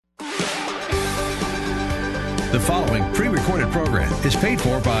The following pre-recorded program is paid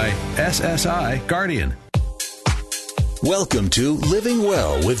for by SSI Guardian. Welcome to Living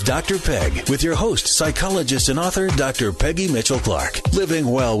Well with Dr. Peg, with your host, psychologist and author, Dr. Peggy Mitchell-Clark. Living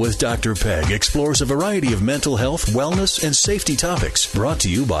Well with Dr. Peg explores a variety of mental health, wellness, and safety topics. Brought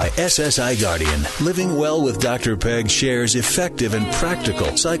to you by SSI Guardian. Living Well with Dr. Peg shares effective and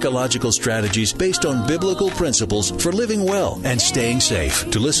practical psychological strategies based on biblical principles for living well and staying safe.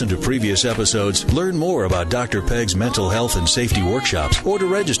 To listen to previous episodes, learn more about Dr. Peg's mental health and safety workshops, or to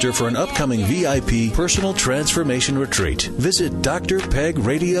register for an upcoming VIP personal transformation retreat, visit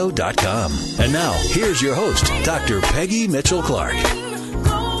drpegradio.com. And now, here's your host, Dr. Peggy Mitchell-Clark.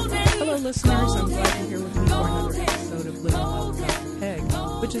 Hello, listeners. I'm glad you're here with me for another episode of Living Well with Dr. Peg,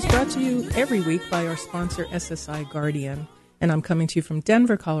 which is brought to you every week by our sponsor, SSI Guardian. And I'm coming to you from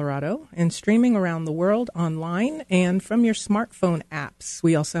Denver, Colorado, and streaming around the world online and from your smartphone apps.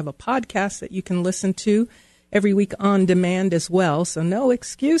 We also have a podcast that you can listen to every week on demand as well, so no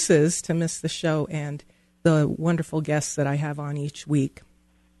excuses to miss the show and the wonderful guests that I have on each week.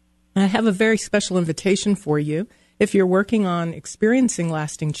 I have a very special invitation for you. If you're working on experiencing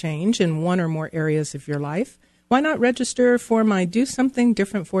lasting change in one or more areas of your life, why not register for my Do Something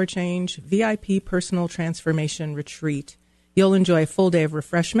Different for a Change VIP Personal Transformation Retreat? You'll enjoy a full day of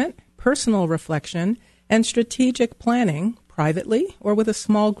refreshment, personal reflection, and strategic planning privately or with a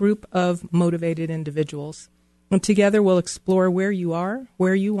small group of motivated individuals. And together we'll explore where you are,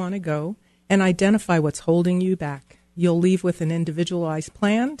 where you want to go, and identify what's holding you back. You'll leave with an individualized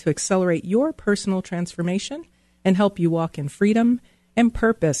plan to accelerate your personal transformation and help you walk in freedom and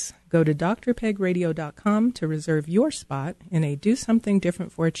purpose. Go to drpegradio.com to reserve your spot in a Do Something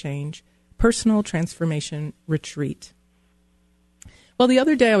Different for a Change personal transformation retreat. Well, the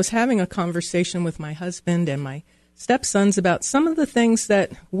other day I was having a conversation with my husband and my stepsons about some of the things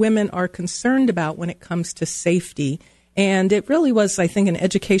that women are concerned about when it comes to safety. And it really was, I think, an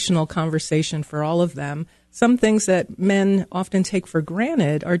educational conversation for all of them. Some things that men often take for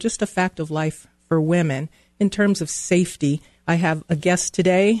granted are just a fact of life for women. In terms of safety, I have a guest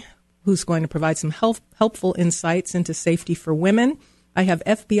today who's going to provide some helpful insights into safety for women. I have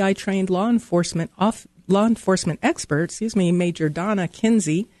FBI-trained law enforcement expert, Major Donna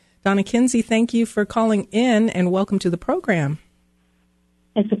Kinsey. Donna Kinsey, thank you for calling in and welcome to the program.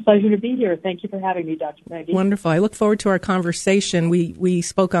 It's a pleasure to be here. Thank you for having me, Dr. Peggy. Wonderful. I look forward to our conversation. We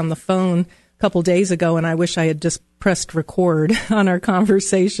spoke on the phone a couple days ago, and I wish I had just pressed record on our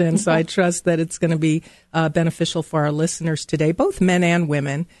conversation. So I trust that it's going to be beneficial for our listeners today, both men and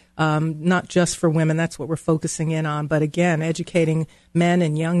women, not just for women. That's what we're focusing in on. But again, educating men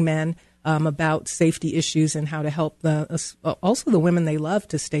and young men about safety issues and how to help also the women they love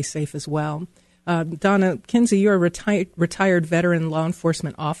to stay safe as well. Donna Kinsey, you're a retired veteran law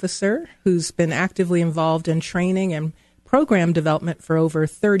enforcement officer who's been actively involved in training and program development for over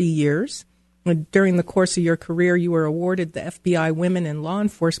 30 years. During the course of your career, you were awarded the FBI Women in Law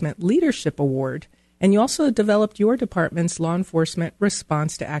Enforcement Leadership Award, and you also developed your department's law enforcement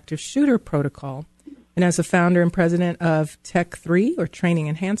response to active shooter protocol. And as a founder and president of Tech 3, or Training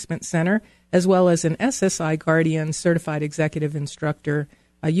Enhancement Center, as well as an SSI Guardian certified executive instructor,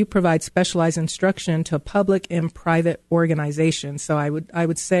 you provide specialized instruction to public and private organizations. So I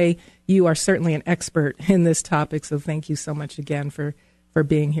would say you are certainly an expert in this topic. So thank you so much again for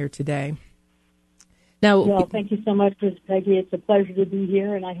being here today. Now, well, thank you so much, Ms. Peggy. It's a pleasure to be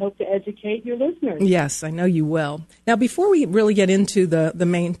here, and I hope to educate your listeners. Yes, I know you will. Now, before we really get into the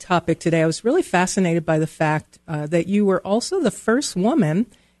main topic today, I was really fascinated by the fact that you were also the first woman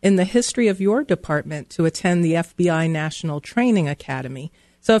in the history of your department to attend the FBI National Training Academy.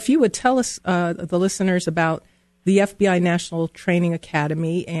 So if you would tell us, the listeners, about the FBI National Training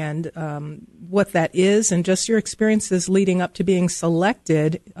Academy and what that is and just your experiences leading up to being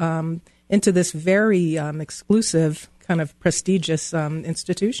selected into this very exclusive, kind of prestigious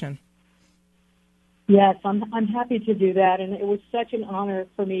institution. Yes, I'm happy to do that, and it was such an honor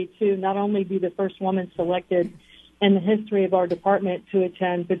for me to not only be the first woman selected in the history of our department to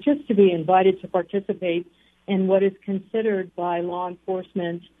attend, but just to be invited to participate in what is considered by law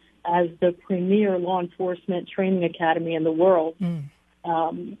enforcement as the premier law enforcement training academy in the world.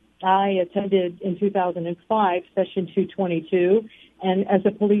 I attended in 2005 session 222, and as a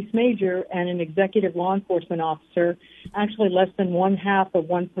police major and an executive law enforcement officer, actually less than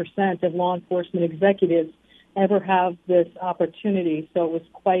 0.5% of law enforcement executives ever have this opportunity, so it was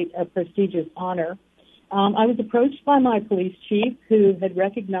quite a prestigious honor. I was approached by my police chief, who had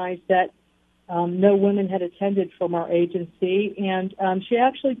recognized that no women had attended from our agency, and she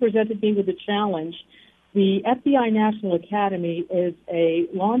actually presented me with a challenge. The FBI National Academy is a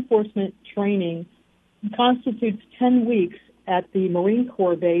law enforcement training constitutes 10 weeks at the Marine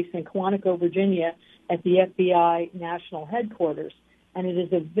Corps base in Quantico, Virginia, at the FBI National Headquarters. And it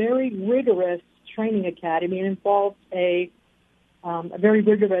is a very rigorous training academy. It involves a very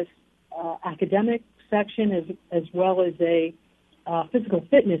rigorous academic section as well as a physical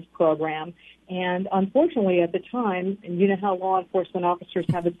fitness program. And unfortunately, at the time, and you know how law enforcement officers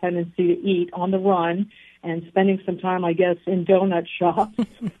have a tendency to eat on the run and spending some time, I guess, in donut shops,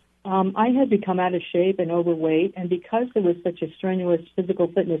 I had become out of shape and overweight. And because there was such a strenuous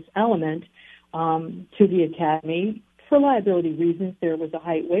physical fitness element to the academy, for liability reasons, there was a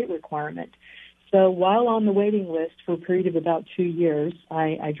height-weight requirement. So while on the waiting list for a period of about 2 years,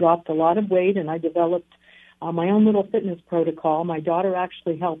 I dropped a lot of weight and I developed my own little fitness protocol. My daughter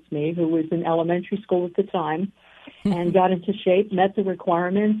actually helped me, who was in elementary school at the time, and got into shape, met the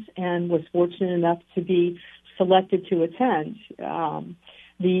requirements, and was fortunate enough to be selected to attend.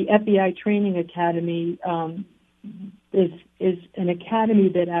 The FBI Training Academy is an academy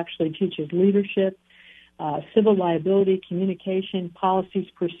that actually teaches leadership, civil liability, communication, policies,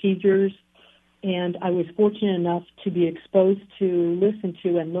 procedures, and I was fortunate enough to be exposed to, listen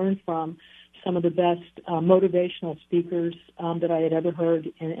to, and learn from some of the best motivational speakers that I had ever heard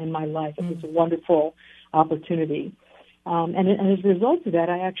in my life. It was a wonderful opportunity. And as a result of that,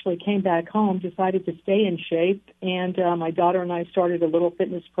 I actually came back home, decided to stay in shape, and my daughter and I started a little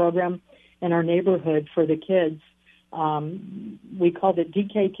fitness program in our neighborhood for the kids. We called it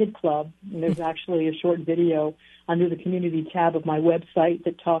DK Kid Club, and there's actually a short video under the community tab of my website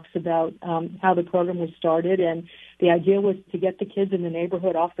that talks about how the program was started. And the idea was to get the kids in the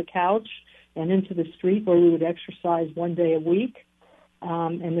neighborhood off the couch and into the street where we would exercise one day a week.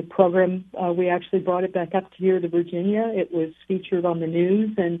 And the program, we actually brought it back up here to Virginia. It was featured on the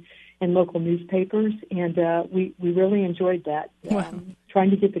news and in local newspapers, and we really enjoyed that. Wow. Trying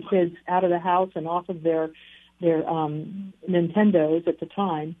to get the kids out of the house and off of their Nintendos at the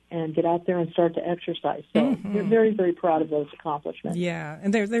time and get out there and start to exercise. So we're very, very proud of those accomplishments. Yeah,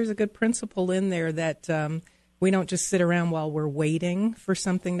 and there's a good principle in there that we don't just sit around while we're waiting for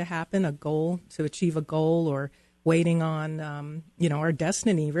something to happen, a goal, to achieve a goal, or waiting on, our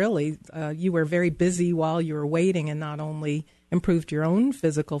destiny, really. You were very busy while you were waiting and not only improved your own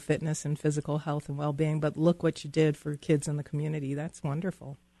physical fitness and physical health and well-being, but look what you did for kids in the community. That's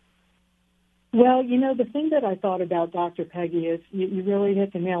wonderful. Well, the thing that I thought about, Dr. Peggy, is you really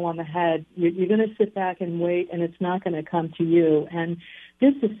hit the nail on the head. You're going to sit back and wait, and it's not going to come to you. And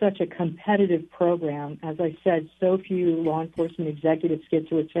this is such a competitive program. As I said, so few law enforcement executives get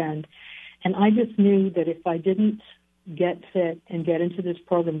to attend. And I just knew that if I didn't get fit and get into this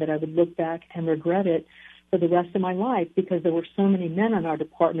program, that I would look back and regret it for the rest of my life, because there were so many men in our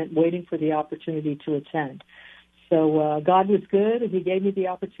department waiting for the opportunity to attend. So God was good, and He gave me the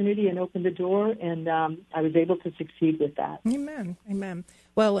opportunity and opened the door, and I was able to succeed with that. Amen. Amen.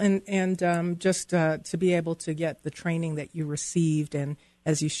 Well, and just to be able to get the training that you received, and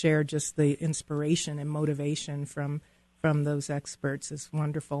as you shared, just the inspiration and motivation from those experts is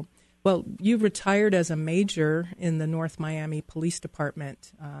wonderful. Well, you retired as a major in the North Miami Police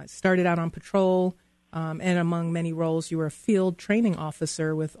Department. Started out on patrol, and among many roles, you were a field training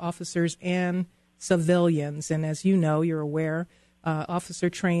officer with officers and civilians. And as you know, you're aware, officer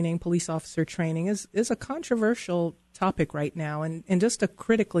training, police officer training is a controversial topic right now, and just a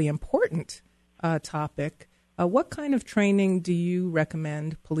critically important topic. What kind of training do you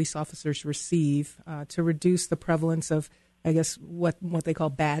recommend police officers receive to reduce the prevalence of, I guess, what they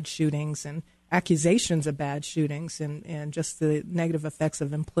call bad shootings and accusations of bad shootings, and just the negative effects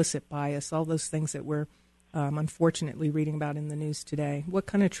of implicit bias, all those things that we're unfortunately reading about in the news today? What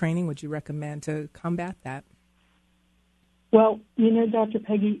kind of training would you recommend to combat that? Well, Dr.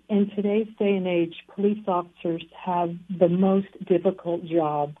 Peggy, in today's day and age, police officers have the most difficult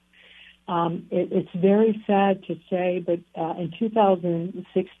job. It's very sad to say, but in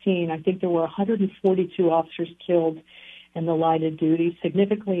 2016, I think there were 142 officers killed in the line of duty,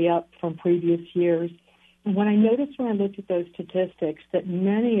 significantly up from previous years. And when I noticed when I looked at those statistics that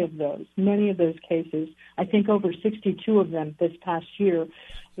many of those cases, I think over 62 of them this past year,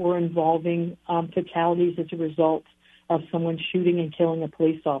 were involving fatalities as a result of someone shooting and killing a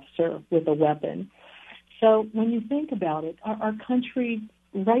police officer with a weapon. So when you think about it, our country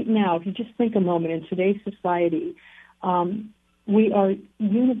right now, if you just think a moment, in today's society, we are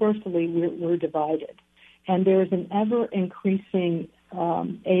universally, we're divided. And there is an ever-increasing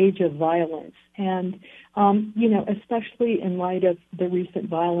age of violence. And, especially in light of the recent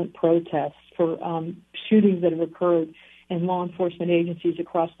violent protests for shootings that have occurred in law enforcement agencies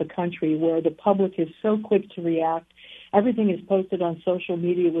across the country, where the public is so quick to react everything is posted on social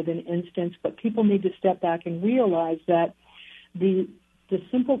media within instance, but people need to step back and realize that the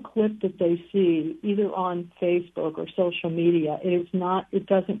simple clip that they see either on Facebook or social media, it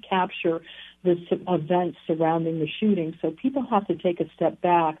doesn't capture the events surrounding the shooting. So people have to take a step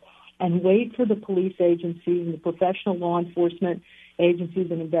back and wait for the police agencies and the professional law enforcement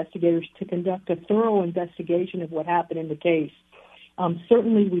agencies and investigators to conduct a thorough investigation of what happened in the case.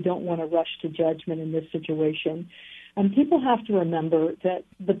 Certainly we don't want to rush to judgment in this situation. And people have to remember that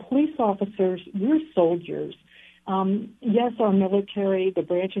the police officers, we're soldiers. Yes, our military, the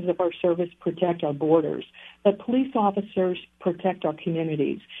branches of our service protect our borders, but police officers protect our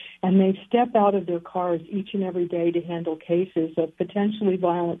communities, and they step out of their cars each and every day to handle cases of potentially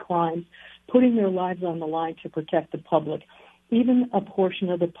violent crimes, putting their lives on the line to protect the public, even a portion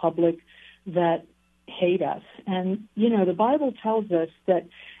of the public that hate us. And, the Bible tells us that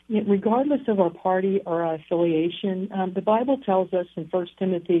regardless of our party or our affiliation, the Bible tells us in 1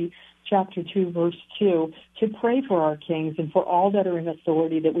 Timothy chapter 2, verse 2, to pray for our kings and for all that are in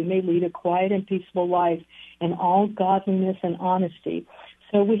authority, that we may lead a quiet and peaceful life in all godliness and honesty.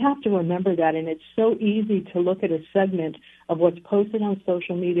 So we have to remember that, and it's so easy to look at a segment of what's posted on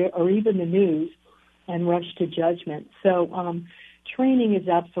social media or even the news and rush to judgment. So training is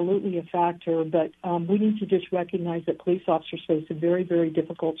absolutely a factor, but we need to just recognize that police officers face a very, very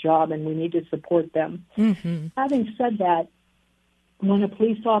difficult job, and we need to support them. Mm-hmm. Having said that, when a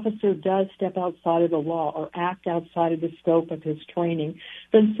police officer does step outside of the law or act outside of the scope of his training,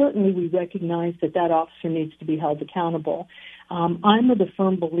 then certainly we recognize that that officer needs to be held accountable. I'm a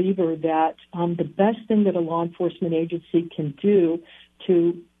firm believer that the best thing that a law enforcement agency can do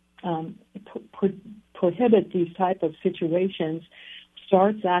to prohibit these type of situations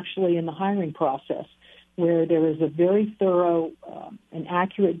starts actually in the hiring process, where there is a very thorough and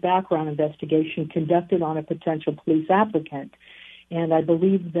accurate background investigation conducted on a potential police applicant. And I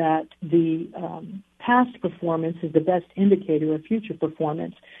believe that the past performance is the best indicator of future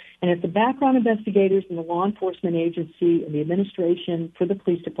performance. And if the background investigators and the law enforcement agency and the administration for the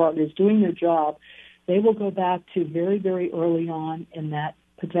police department is doing their job, they will go back to very, very early on in that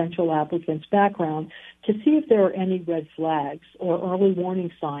potential applicant's background to see if there are any red flags or early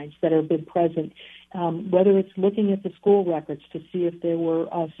warning signs that have been present, whether it's looking at the school records to see if there were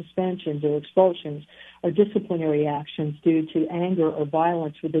suspensions or expulsions or disciplinary actions due to anger or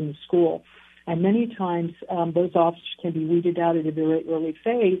violence within the school. And many times those officers can be weeded out at a very early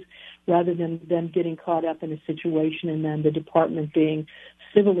phase rather than them getting caught up in a situation and then the department being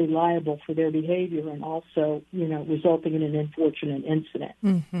civilly liable for their behavior and also, resulting in an unfortunate incident.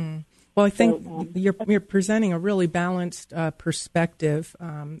 Mm-hmm. Well, I think you're presenting a really balanced perspective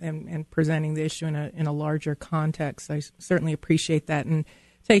and presenting the issue in a larger context. I certainly appreciate that. And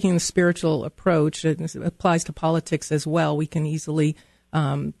taking the spiritual approach, it applies to politics as well. We can easily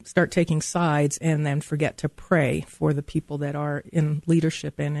start taking sides and then forget to pray for the people that are in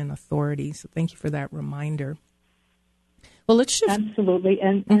leadership and in authority. So thank you for that reminder. Well, let's shift. Absolutely.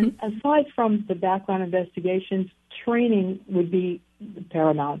 And aside from the background investigations, training would be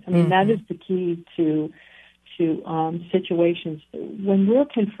paramount. I mean, that is the key to situations. When we're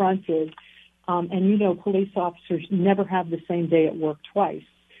confronted, and police officers never have the same day at work twice.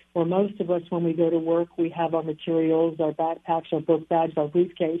 Or most of us, when we go to work, we have our materials, our backpacks, our book bags, our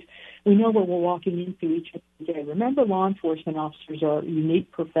briefcase. We know what we're walking into each day. Remember, law enforcement officers are a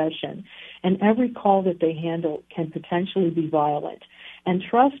unique profession, and every call that they handle can potentially be violent. And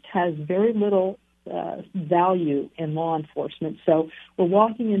trust has very little value in law enforcement. So we're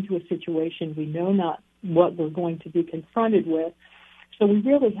walking into a situation we know not what we're going to be confronted with. So we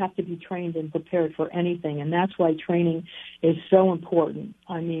really have to be trained and prepared for anything, and that's why training is so important.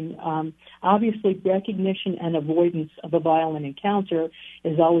 I mean, obviously recognition and avoidance of a violent encounter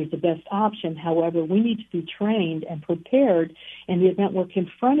is always the best option. However, we need to be trained and prepared in the event we're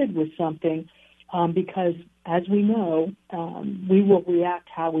confronted with something because, as we know, we will react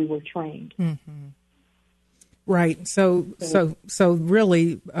how we were trained. Mm-hmm. Right. So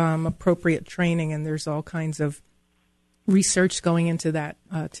really appropriate training, and there's all kinds of research going into that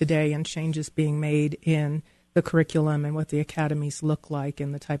today and changes being made in the curriculum and what the academies look like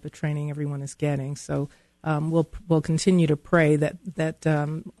and the type of training everyone is getting. So we'll continue to pray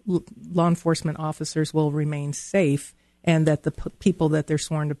that law enforcement officers will remain safe and that the people that they're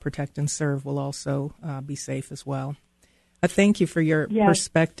sworn to protect and serve will also be safe as well. Thank you for your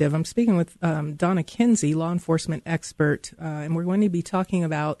perspective. I'm speaking with Donna Kinsey, law enforcement expert, and we're going to be talking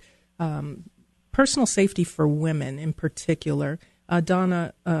about personal safety for women in particular.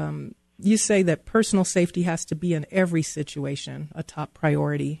 Donna, you say that personal safety has to be in every situation a top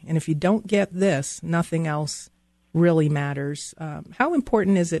priority. And if you don't get this, nothing else really matters. How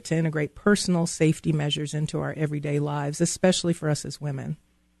important is it to integrate personal safety measures into our everyday lives, especially for us as women?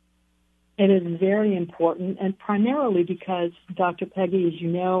 It is very important, and primarily because, Dr. Peggy, as you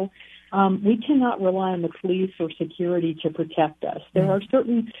know, we cannot rely on the police or security to protect us. There are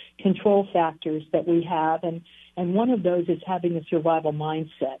certain control factors that we have, and one of those is having a survival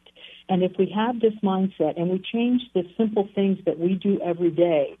mindset. And if we have this mindset and we change the simple things that we do every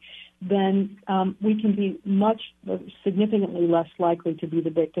day, then we can be significantly less likely to be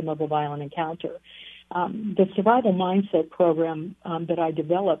the victim of a violent encounter. The survival mindset program that I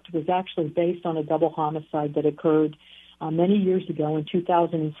developed was actually based on a double homicide that occurred many years ago in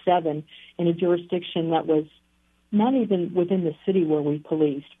 2007 in a jurisdiction that was not even within the city where we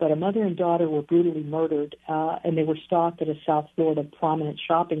policed, but a mother and daughter were brutally murdered, and they were stalked at a South Florida prominent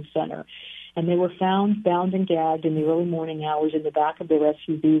shopping center. And they were found bound and gagged in the early morning hours in the back of their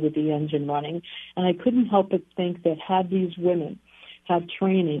SUV with the engine running. And I couldn't help but think that had these women had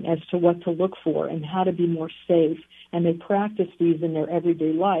training as to what to look for and how to be more safe, and they practiced these in their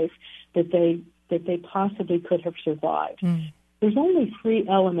everyday life, that they possibly could have survived. There's only 3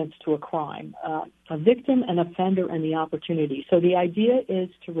 elements to a crime: a victim, an offender, and the opportunity. So the idea is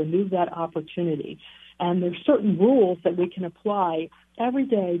to remove that opportunity. And there's certain rules that we can apply every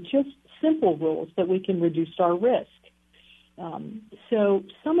day, just simple rules that we can reduce our risk. So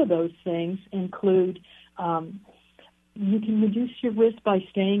some of those things include you can reduce your risk by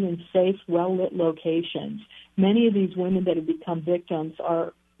staying in safe, well-lit locations. Many of these women that have become victims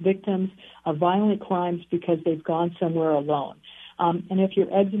are victims of violent crimes because they've gone somewhere alone. And if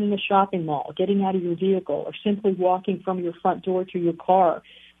you're exiting a shopping mall, getting out of your vehicle, or simply walking from your front door to your car,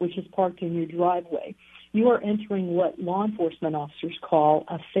 which is parked in your driveway, you are entering what law enforcement officers call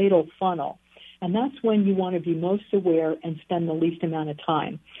a fatal funnel. And that's when you want to be most aware and spend the least amount of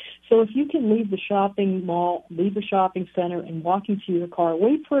time. So if you can leave the shopping mall, leave the shopping center, and walk into your car,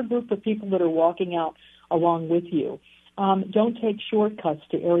 wait for a group of people that are walking out along with you. Don't take shortcuts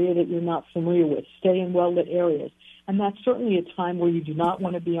to area that you're not familiar with. Stay in well-lit areas. And that's certainly a time where you do not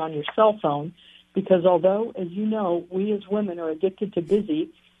want to be on your cell phone, because although, as you know, we as women are addicted to busy,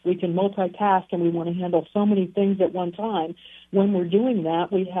 we can multitask and we want to handle so many things at one time. When we're doing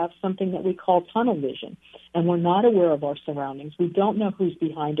that, we have something that we call tunnel vision, and we're not aware of our surroundings. We don't know who's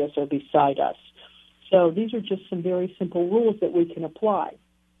behind us or beside us. So these are just some very simple rules that we can apply.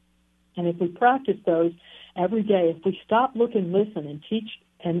 And if we practice those every day, if we stop, look, and listen and teach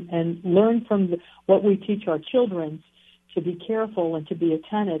and learn from what we teach our children to be careful and to be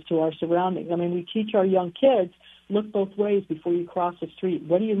attentive to our surroundings. I mean, we teach our young kids, look both ways before you cross the street.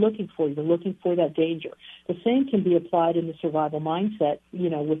 What are you looking for? You're looking for that danger. The same can be applied in the survival mindset,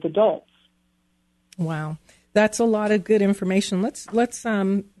 with adults. Wow. That's a lot of good information. Let's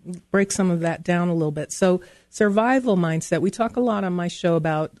break some of that down a little bit. So survival mindset, we talk a lot on my show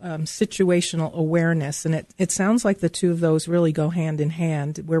about situational awareness, and it sounds like the two of those really go hand in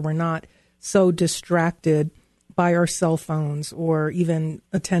hand, where we're not so distracted by our cell phones or even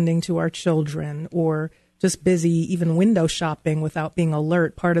attending to our children or just busy even window shopping without being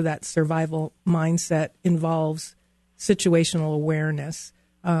alert. Part of that survival mindset involves situational awareness.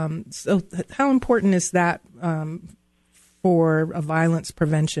 So how important is that for a violence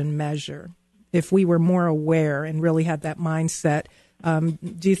prevention measure? If we were more aware and really had that mindset,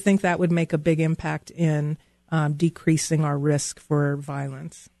 do you think that would make a big impact in decreasing our risk for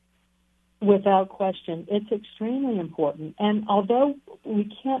violence? Without question. It's extremely important. And although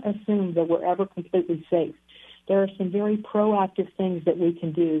we can't assume that we're ever completely safe, there are some very proactive things that we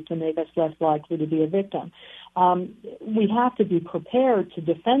can do to make us less likely to be a victim. We have to be prepared to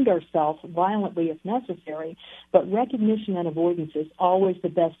defend ourselves violently if necessary, but recognition and avoidance is always the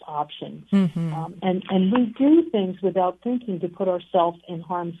best option. Mm-hmm. And we do things without thinking to put ourselves in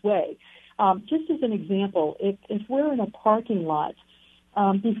harm's way. Just as an example, if we're in a parking lot,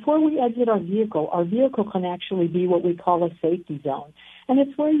 before we exit our vehicle can actually be what we call a safety zone. And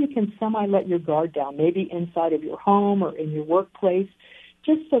it's where you can semi-let your guard down, maybe inside of your home or in your workplace,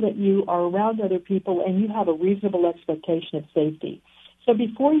 just so that you are around other people and you have a reasonable expectation of safety. So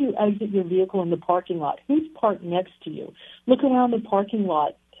before you exit your vehicle in the parking lot, who's parked next to you? Look around the parking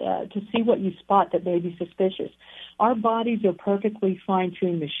lot to see what you spot that may be suspicious. Our bodies are perfectly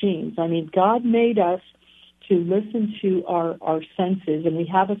fine-tuned machines. I mean, God made us to listen to our senses, and we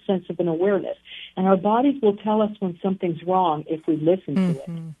have a sense of an awareness. And our bodies will tell us when something's wrong if we listen to it.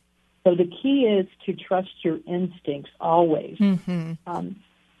 So the key is to trust your instincts always. Mm-hmm.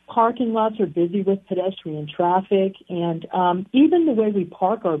 parking lots are busy with pedestrian traffic, and even the way we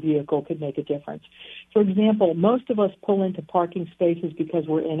park our vehicle could make a difference. For example, most of us pull into parking spaces because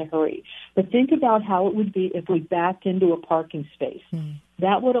we're in a hurry. But think about how it would be if we backed into a parking space.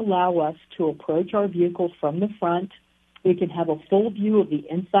 That would allow us to approach our vehicle from the front. We can have a full view of the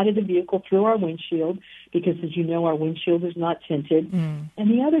inside of the vehicle through our windshield because, as you know, our windshield is not tinted. And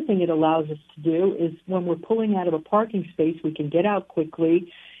the other thing it allows us to do is when we're pulling out of a parking space, we can get out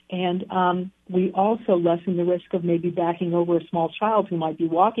quickly, and we also lessen the risk of maybe backing over a small child who might be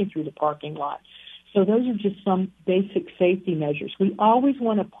walking through the parking lot. So those are just some basic safety measures. We always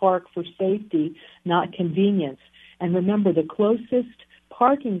want to park for safety, not convenience. And remember, the closest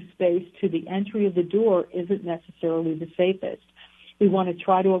parking space to the entry of the door isn't necessarily the safest. We want to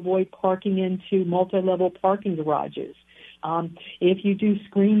try to avoid parking into multi-level parking garages. If you do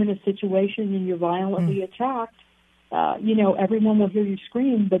scream in a situation and you're violently attacked, everyone will hear you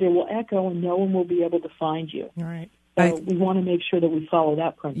scream, but it will echo and no one will be able to find you. Right. So we want to make sure that we follow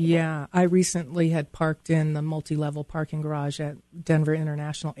that principle. Yeah, I recently had parked in the multi-level parking garage at Denver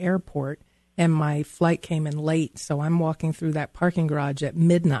International Airport, and my flight came in late, so I'm walking through that parking garage at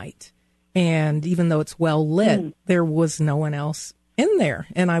midnight. And even though it's well lit, there was no one else in there.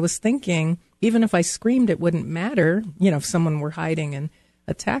 And I was thinking, even if I screamed, it wouldn't matter, if someone were hiding and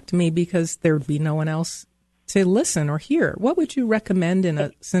attacked me, because there would be no one else to listen or hear. What would you recommend in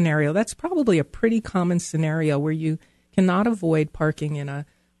a scenario? That's probably a pretty common scenario where you cannot avoid parking in a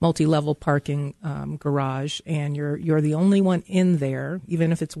multi-level parking garage, and you're the only one in there.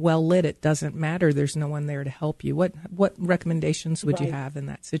 Even if it's well lit, it doesn't matter. There's no one there to help you. What recommendations would you have in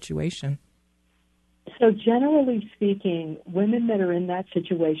that situation? So generally speaking, women that are in that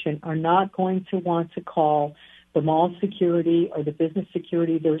situation are not going to want to call the mall security or the business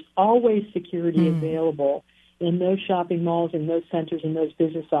security. There's always security available in those shopping malls, in those centers, in those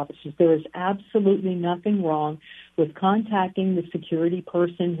business offices. There is absolutely nothing wrong with contacting the security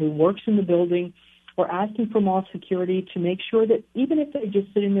person who works in the building or asking for mall security to make sure that even if they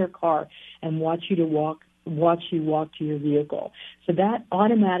just sit in their car and watch you walk to your vehicle. So that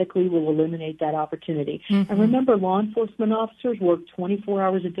automatically will eliminate that opportunity. And remember, law enforcement officers work 24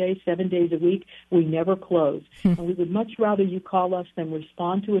 hours a day, 7 days a week. We never close. And we would much rather you call us than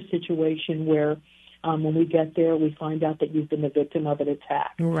respond to a situation where when we get there, we find out that you've been the victim of an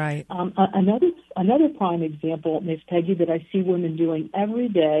attack. Right. Another prime example, Ms. Peggy, that I see women doing every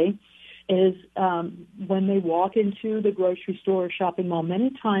day is when they walk into the grocery store or shopping mall,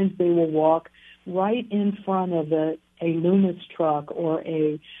 many times they will walk right in front of a Loomis truck or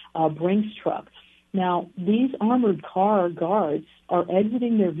a Brinks truck. Now, these armored car guards are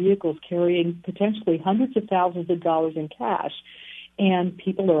exiting their vehicles carrying potentially hundreds of thousands of dollars in cash, and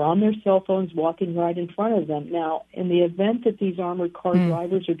people are on their cell phones walking right in front of them. Now, in the event that these armored car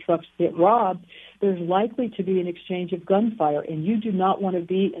drivers or trucks get robbed, there's likely to be an exchange of gunfire, and you do not want to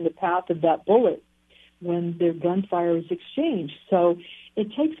be in the path of that bullet when their gunfire is exchanged. So it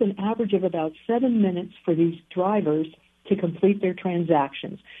takes an average of about 7 minutes for these drivers to complete their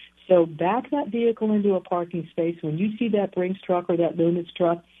transactions. So back that vehicle into a parking space. When you see that Brinks truck or that Loomis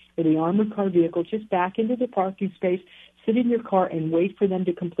truck or the armored car vehicle, just back into the parking space, sit in your car and wait for them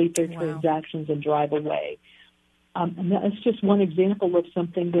to complete their transactions and drive away. And that's just one example of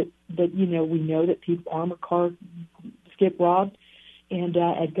something that we know that armored cars get robbed and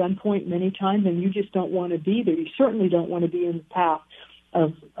at gunpoint many times, and you just don't want to be there. You certainly don't want to be in the path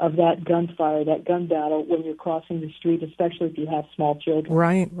of that gunfire, that gun battle when you're crossing the street, especially if you have small children.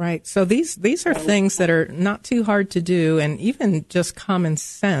 Right. So these are things that are not too hard to do, and even just common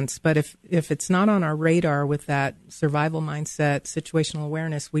sense. But if it's not on our radar with that survival mindset, situational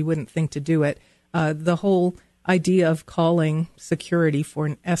awareness, we wouldn't think to do it. The whole idea of calling security for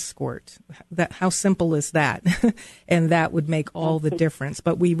an escort, how simple is that? And that would make all the difference.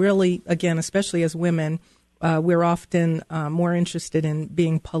 But we really, again, especially as women, we're often more interested in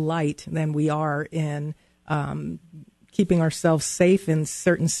being polite than we are in keeping ourselves safe in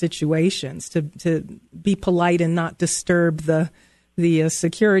certain situations. To be polite and not disturb the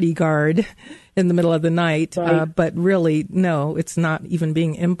security guard in the middle of the night. Right. But really, no, it's not even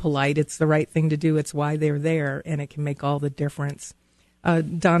being impolite. It's the right thing to do. It's why they're there, and it can make all the difference.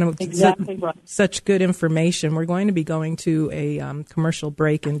 Donna, exactly right. Such good information. We're going to be going to a commercial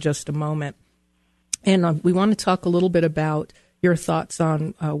break in just a moment. And we want to talk a little bit about your thoughts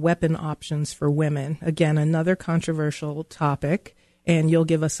on weapon options for women. Again, another controversial topic, and you'll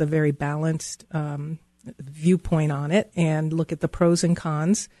give us a very balanced viewpoint on it and look at the pros and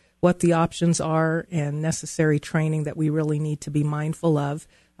cons, what the options are, and necessary training that we really need to be mindful of.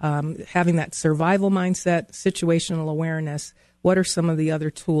 Having that survival mindset, situational awareness, what are some of the other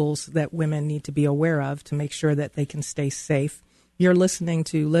tools that women need to be aware of to make sure that they can stay safe. You're listening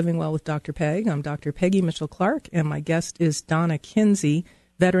to Living Well with Dr. Peg. I'm Dr. Peggy Mitchell-Clark, and my guest is Donna Kinsey,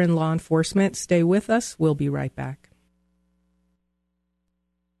 veteran law enforcement. Stay with us. We'll be right back.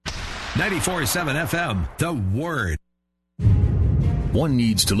 94.7 FM, The Word. One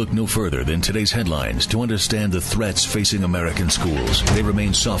needs to look no further than today's headlines to understand the threats facing American schools. They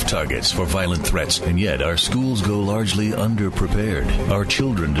remain soft targets for violent threats, and yet our schools go largely underprepared. Our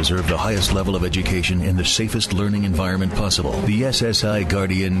children deserve the highest level of education in the safest learning environment possible. The SSI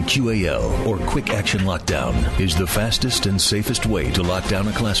Guardian QAL, or Quick Action Lockdown, is the fastest and safest way to lock down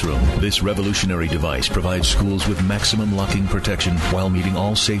a classroom. This revolutionary device provides schools with maximum locking protection while meeting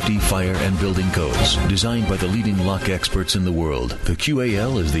all safety, fire, and building codes. Designed by the leading lock experts in the world, the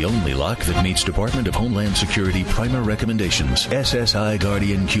QAL is the only lock that meets Department of Homeland Security primer recommendations. SSI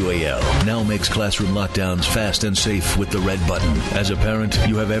Guardian QAL now makes classroom lockdowns fast and safe with the red button. As a parent,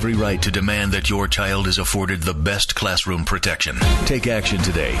 you have every right to demand that your child is afforded the best classroom protection. Take action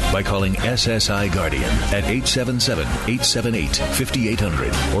today by calling SSI Guardian at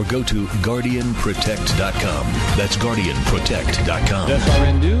 877-878-5800 or go to GuardianProtect.com. That's GuardianProtect.com.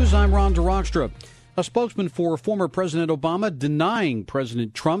 SRN News, I'm Ron DeRockstra. A spokesman for former President Obama denying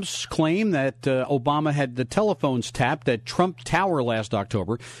President Trump's claim that Obama had the telephones tapped at Trump Tower last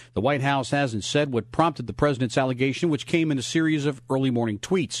October. The White House hasn't said what prompted the president's allegation, which came in a series of early morning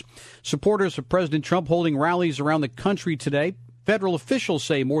tweets. Supporters of President Trump holding rallies around the country today. Federal officials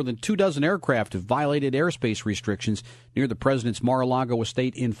say more than 24 aircraft have violated airspace restrictions near the president's Mar-a-Lago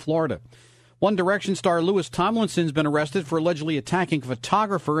estate in Florida. One Direction star Louis Tomlinson's been arrested for allegedly attacking a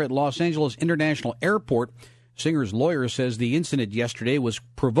photographer at Los Angeles International Airport. Singer's lawyer says the incident yesterday was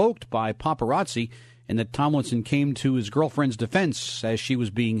provoked by paparazzi and that Tomlinson came to his girlfriend's defense as she was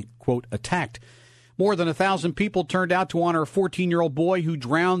being, quote, attacked. More than 1,000 people turned out to honor a 14-year-old boy who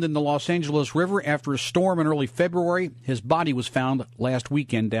drowned in the Los Angeles River after a storm in early February. His body was found last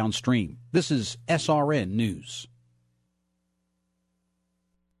weekend downstream. This is SRN News.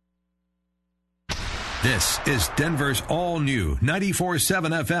 This is Denver's all-new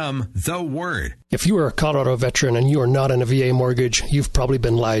 94.7 FM, The Word. If you are a Colorado veteran and you are not in a VA mortgage, you've probably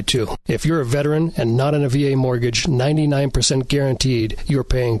been lied to. If you're a veteran and not in a VA mortgage, 99% guaranteed, you're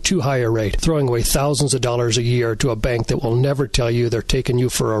paying too high a rate, throwing away thousands of dollars a year to a bank that will never tell you they're taking you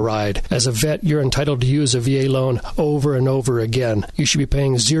for a ride. As a vet, you're entitled to use a VA loan over and over again. You should be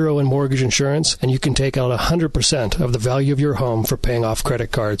paying zero in mortgage insurance, and you can take out 100% of the value of your home for paying off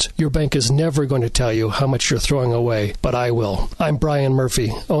credit cards. Your bank is never going to tell you how much you're throwing away, but I will. I'm Brian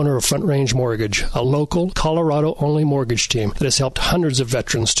Murphy, owner of Front Range Mortgage, a local, Colorado-only mortgage team that has helped hundreds of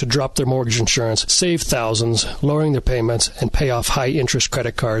veterans to drop their mortgage insurance, save thousands, lowering their payments, and pay off high-interest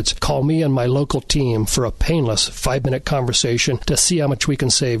credit cards. Call me and my local team for a painless 5-minute conversation to see how much we can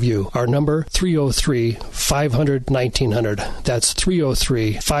save you. Our number, 303-500-1900. That's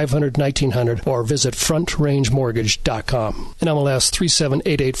 303-500-1900, or visit frontrangemortgage.com. NMLS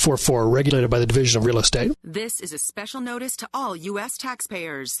 378844, regulated by the Division of Real Estate. This is a special notice to all U.S.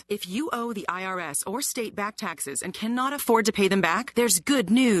 taxpayers. If you owe the IRS or state-backed taxes and cannot afford to pay them back, there's good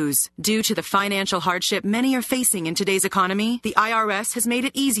news. Due to the financial hardship many are facing in today's economy, the IRS has made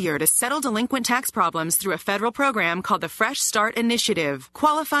it easier to settle delinquent tax problems through a federal program called the Fresh Start Initiative.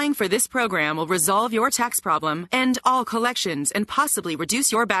 Qualifying for this program will resolve your tax problem, end all collections, and possibly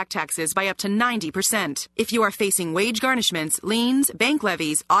reduce your back taxes by up to 90%. If you are facing wage garnishments, liens, bank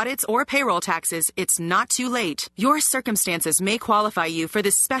levies, audits, or payroll taxes, it's not too late. Your circumstances may qualify you for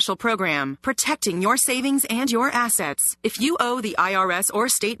this special program, protecting your savings and your assets. If you owe the IRS or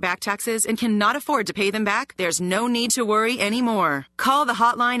state back taxes and cannot afford to pay them back, there's no need to worry anymore. Call the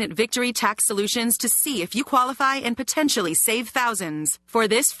hotline at Victory Tax Solutions to see if you qualify and potentially save thousands. For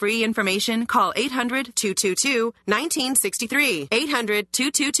this free information, call 800-222-1963.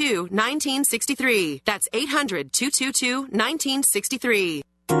 800-222-1963. That's 800-222-1963.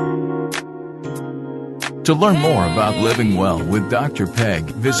 To learn more about living well with Dr. Peg,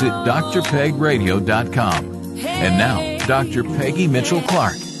 visit drpegradio.com. And now, Dr. Peggy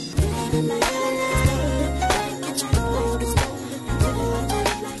Mitchell-Clark.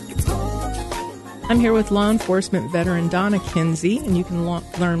 I'm here with law enforcement veteran Donna Kinsey, and you can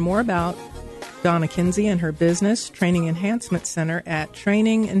learn more about Donna Kinsey and her business, Training Enhancement Center, at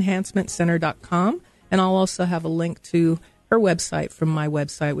trainingenhancementcenter.com. And I'll also have a link to her website from my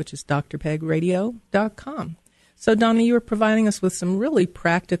website, which is drpegradio.com. So, Donna, you were providing us with some really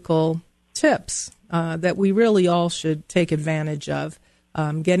practical tips that we really all should take advantage of.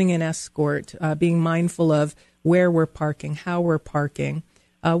 Getting an escort, being mindful of where we're parking, how we're parking.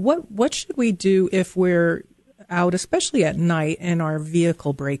 What should we do if we're out, especially at night, and our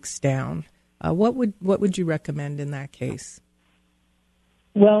vehicle breaks down. What would you recommend in that case?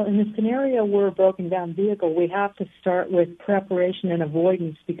 Well, in the scenario where a broken down vehicle, we have to start with preparation and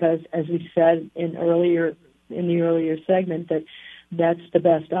avoidance because, as we said in the earlier segment, that's the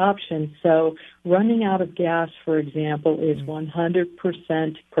best option. So running out of gas, for example, is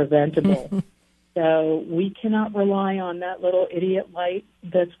 100% preventable. So we cannot rely on that little idiot light.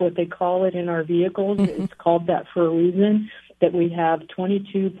 That's what they call it in our vehicles. It's called that for a reason, that we have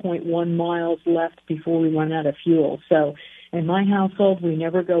 22.1 miles left before we run out of fuel. So in my household, we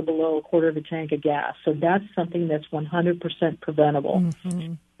never go below a quarter of a tank of gas. So that's something that's 100% preventable.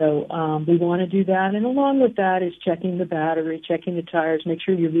 So we want to do that. And along with that is checking the battery, checking the tires, make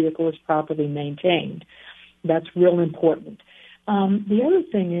sure your vehicle is properly maintained. That's real important. The other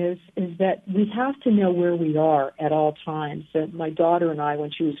thing is that we have to know where we are at all times. My daughter and I,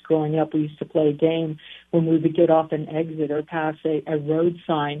 when she was growing up, we used to play a game when we would get off an exit or pass a road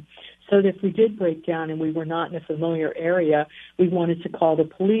sign, so that if we did break down and we were not in a familiar area, we wanted to call the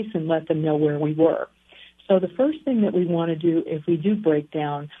police and let them know where we were. So the first thing that we want to do if we do break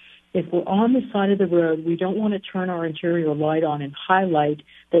down, if we're on the side of the road, we don't want to turn our interior light on and highlight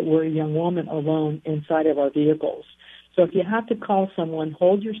that we're a young woman alone inside of our vehicles. So if you have to call someone,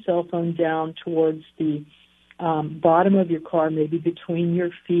 hold your cell phone down towards the bottom of your car, maybe between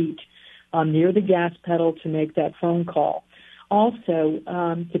your feet, near the gas pedal to make that phone call. Also,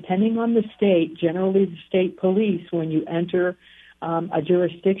 depending on the state, generally the state police, when you enter a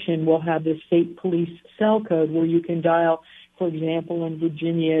jurisdiction, will have the state police cell code where you can dial. For example, in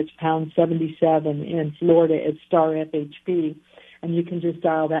Virginia, it's pound 77. In Florida, it's star FHP, and you can just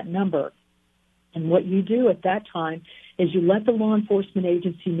dial that number. And what you do at that time is you let the law enforcement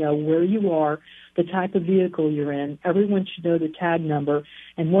agency know where you are, the type of vehicle you're in. Everyone should know the tag number.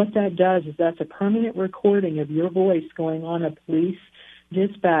 And what that does is that's a permanent recording of your voice going on a police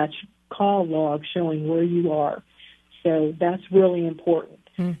dispatch call log showing where you are. So that's really important.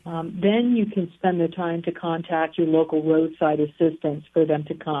 Then you can spend the time to contact your local roadside assistance for them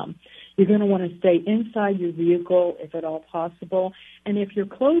to come. You're going to want to stay inside your vehicle if at all possible. And if you're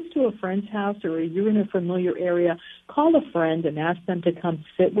close to a friend's house or you're in a familiar area, call a friend and ask them to come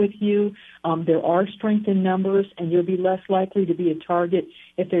sit with you. There are strength in numbers, and you'll be less likely to be a target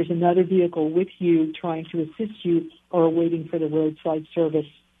if there's another vehicle with you trying to assist you or waiting for the roadside service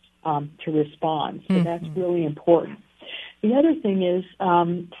to respond. So that's really important. The other thing is,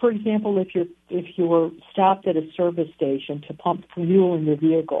 for example, if you're stopped at a service station to pump fuel in your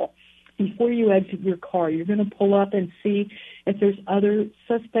vehicle, before you exit your car, you're going to pull up and see if there's other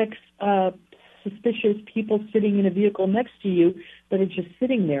suspects, suspicious people sitting in a vehicle next to you that are just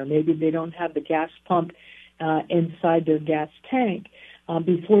sitting there. Maybe they don't have the gas pump inside their gas tank.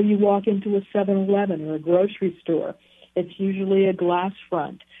 Before you walk into a 7-Eleven or a grocery store, it's usually a glass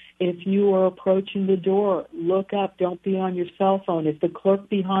front. If you are approaching the door, look up. Don't be on your cell phone. If the clerk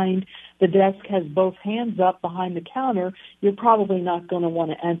behind the desk has both hands up behind the counter, you're probably not going to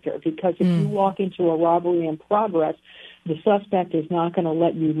want to enter, because if you walk into a robbery in progress, the suspect is not going to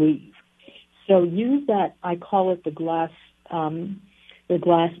let you leave. So use that, I call it the glass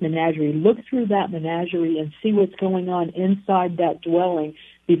menagerie. Look through that menagerie and see what's going on inside that dwelling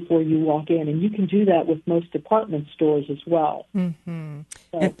before you walk in. And you can do that with most department stores as well. So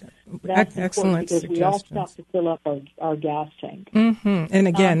that's excellent because suggestions. we all stop to fill up our gas tank. And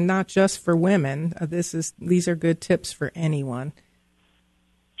again, not just for women. These are good tips for anyone.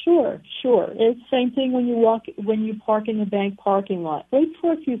 Sure. It's the same thing when you park in the bank parking lot. Wait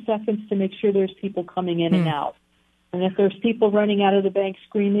for a few seconds to make sure there's people coming in and out. And if there's people running out of the bank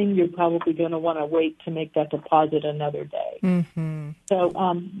screaming, you're probably going to want to wait to make that deposit another day. So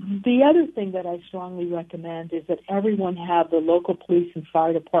the other thing that I strongly recommend is that everyone have the local police and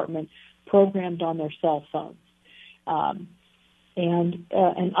fire department programmed on their cell phones. And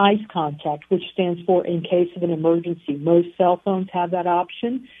an ICE contact, which stands for in case of an emergency. Most cell phones have that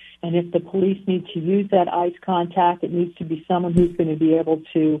option. And if the police need to use that ICE contact, it needs to be someone who's going to be able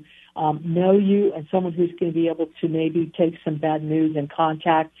to know you and someone who's going to be able to maybe take some bad news and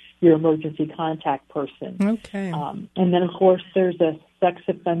contact your emergency contact person. Okay. And then, of course, there's a sex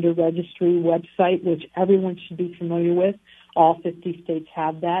offender registry website, which everyone should be familiar with. All 50 states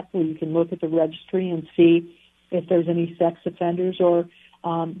have that, where you can look at the registry and see if there's any sex offenders or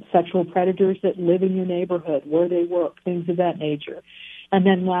sexual predators that live in your neighborhood, where they work, things of that nature. And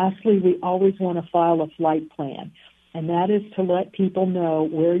then lastly, we always want to file a flight plan. And that is to let people know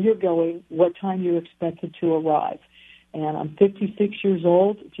where you're going, what time you're expected to arrive. and I'm 56 years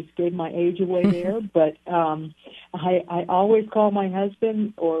old. Just gave my age away there, but I always call my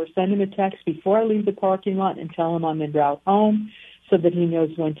husband or send him a text before I leave the parking lot and tell him I'm en route home so that he knows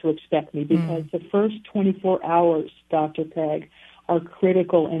when to expect me, because the first 24 hours, Dr. Peg, are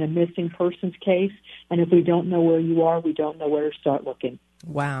critical in a missing persons case, and if we don't know where you are, we don't know where to start looking.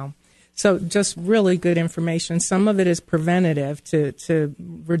 Wow. So just really good information. Some of it is preventative to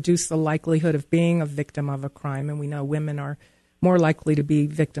reduce the likelihood of being a victim of a crime, and we know women are more likely to be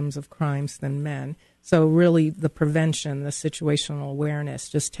victims of crimes than men. So really the prevention, the situational awareness,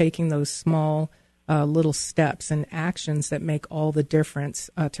 just taking those small little steps and actions that make all the difference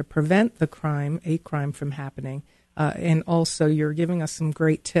to prevent a crime from happening. And also you're giving us some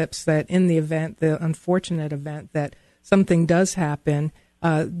great tips that in the event, the unfortunate event that something does happen,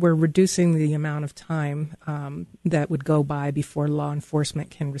 we're reducing the amount of time that would go by before law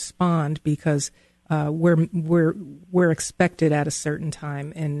enforcement can respond, because we're expected at a certain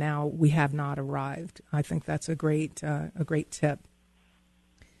time, and now we have not arrived. I think that's a great tip.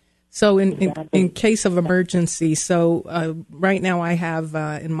 So in case of emergency, right now I have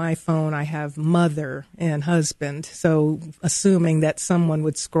in my phone I have mother and husband. So assuming that someone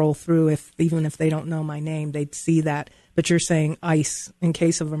would scroll through, even if they don't know my name, they'd see that. But you're saying ICE, in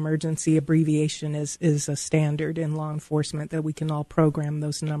case of emergency, abbreviation is a standard in law enforcement, that we can all program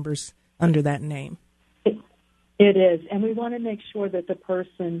those numbers under that name. It is, and we want to make sure that the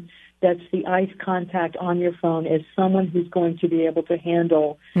person that's the ICE contact on your phone is someone who's going to be able to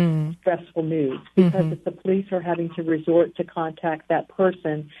handle stressful news. Because if the police are having to resort to contact that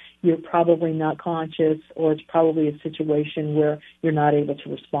person, you're probably not conscious, or it's probably a situation where you're not able to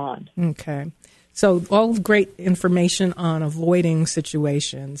respond. Okay. So all great information on avoiding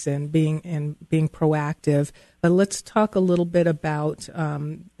situations and being proactive. But let's talk a little bit about,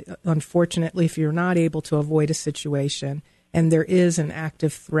 unfortunately, if you're not able to avoid a situation and there is an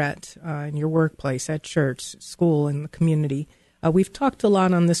active threat in your workplace, at church, school, in the community. We've talked a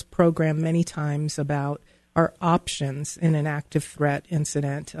lot on this program many times about our options in an active threat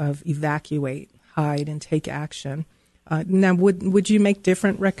incident of evacuate, hide, and take action. Now, would you make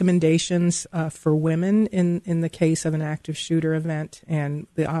different recommendations for women in the case of an active shooter event and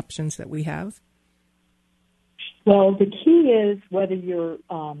the options that we have? Well, the key is whether you're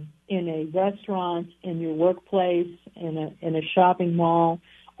in a restaurant, in your workplace, in a shopping mall,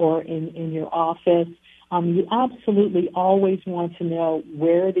 or in your office, you absolutely always want to know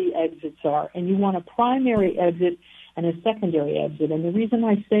where the exits are. And you want a primary exit and a secondary exit. And the reason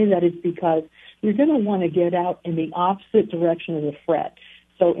I say that is because you're going to want to get out in the opposite direction of the threat.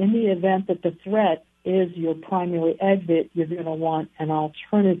 So in the event that the threat is your primary exit, you're going to want an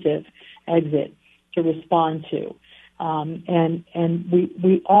alternative exit to respond to. And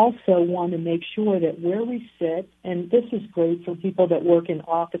we also want to make sure that where we sit, and this is great for people that work in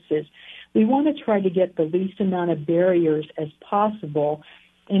offices, we want to try to get the least amount of barriers as possible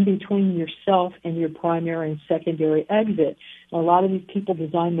in between yourself and your primary and secondary exit. And a lot of these people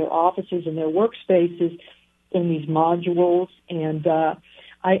design their offices and their workspaces in these modules, and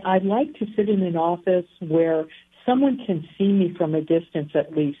I'd like to sit in an office where someone can see me from a distance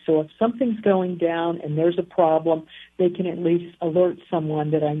at least. So if something's going down and there's a problem, they can at least alert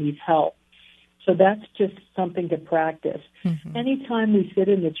someone that I need help. So that's just something to practice. Mm-hmm. Anytime we sit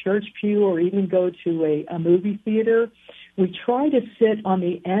in the church pew or even go to a movie theater, we try to sit on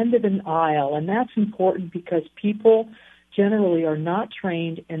the end of an aisle, and that's important because people generally are not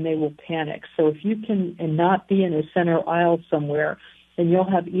trained and they will panic. So if you can and not be in a center aisle somewhere, then you'll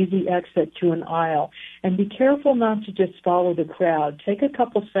have easy exit to an aisle. And be careful not to just follow the crowd. Take a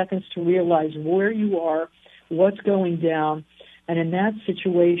couple seconds to realize where you are, what's going down, and in that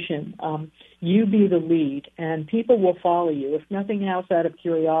situation, you be the lead, and people will follow you, if nothing else out of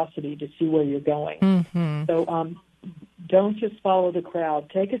curiosity to see where you're going. Mm-hmm. So don't just follow the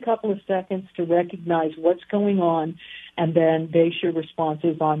crowd. Take a couple of seconds to recognize what's going on, and then base your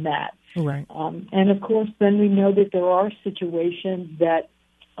responses on that. Right. And, of course, then we know that there are situations that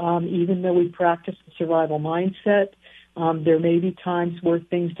even though we practice the survival mindset, there may be times where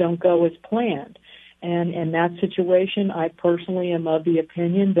things don't go as planned. And in that situation, I personally am of the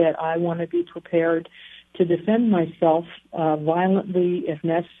opinion that I want to be prepared to defend myself violently if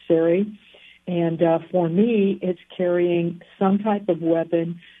necessary. And for me, it's carrying some type of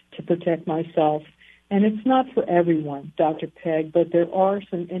weapon to protect myself. And it's not for everyone, Dr. Peg, but there are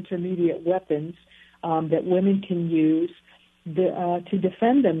some intermediate weapons that women can use to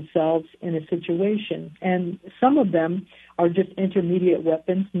defend themselves in a situation. And some of them are just intermediate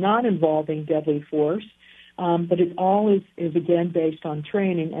weapons, not involving deadly force, but it all is again, based on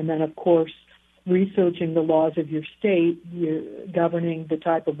training. And then, of course, researching the laws of your state, you're governing the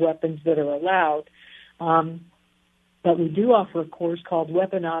type of weapons that are allowed. But we do offer a course called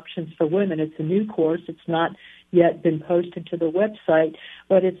Weapon Options for Women. It's a new course. It's not yet been posted to the website,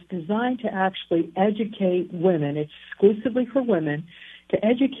 but it's designed to actually educate women. It's exclusively for women, to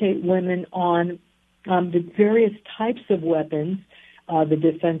educate women on the various types of weapons, the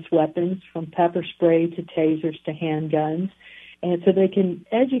defense weapons, from pepper spray to tasers to handguns, and so they can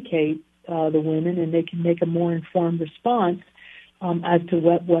educate the women and they can make a more informed response as to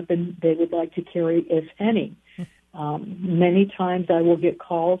what weapon they would like to carry, if any. Many times I will get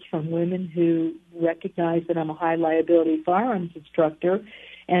calls from women who recognize that I'm a high liability firearms instructor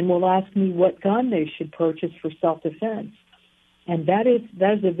and will ask me what gun they should purchase for self-defense. And that is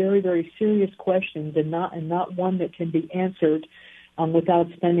a very, very serious question, and not one that can be answered without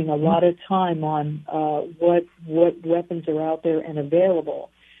spending a lot of time on what weapons are out there and available.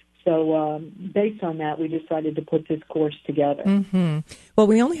 So based on that, we decided to put this course together. Mm-hmm. Well,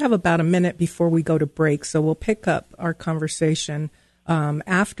 we only have about a minute before we go to break, so we'll pick up our conversation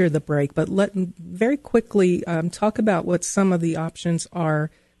after the break. But let very quickly talk about what some of the options are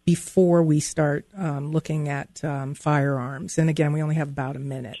before we start looking at firearms. And again, we only have about a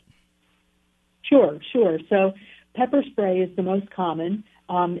minute. Sure. So pepper spray is the most common.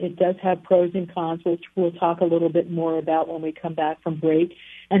 It does have pros and cons, which we'll talk a little bit more about when we come back from break.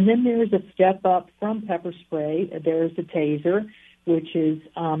 And then there's a step up from pepper spray. There's a taser, which is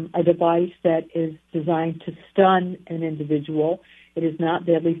a device that is designed to stun an individual. It is not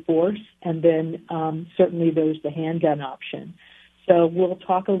deadly force. And then certainly there's the handgun option. So we'll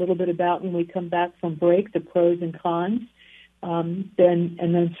talk a little bit about, when we come back from break, the pros and cons.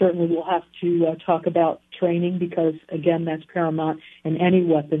 Then certainly we'll have to talk about training, because, again, that's paramount in any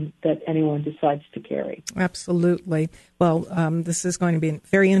weapon that anyone decides to carry. Absolutely. Well, this is going to be a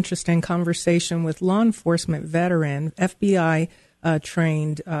very interesting conversation with law enforcement veteran, FBI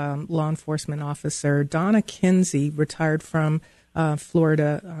trained law enforcement officer Donna Kinsey, retired from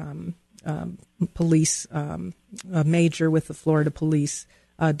Florida police, a major with the Florida Police.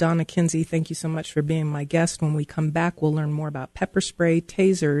 Donna Kinsey, thank you so much for being my guest. When we come back, we'll learn more about pepper spray,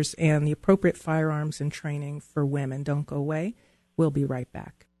 tasers, and the appropriate firearms and training for women. Don't go away. We'll be right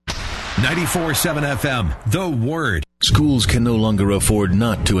back. 94.7 FM, The Word. Schools can no longer afford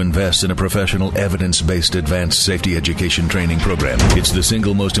not to invest in a professional, evidence-based advanced safety education training program. It's the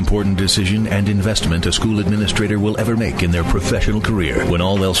single most important decision and investment a school administrator will ever make in their professional career. When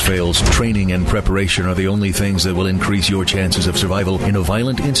all else fails, training and preparation are the only things that will increase your chances of survival in a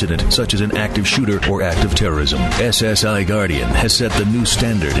violent incident such as an active shooter or act of terrorism. SSI Guardian has set the new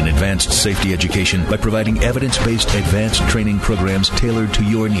standard in advanced safety education by providing evidence-based advanced training programs tailored to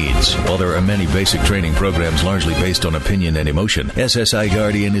your needs. While there are many basic training programs largely based on opinion and emotion, SSI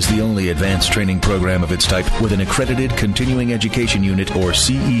Guardian is the only advanced training program of its type with an accredited continuing education unit, or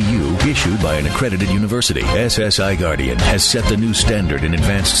CEU, issued by an accredited university. SSI Guardian has set the new standard in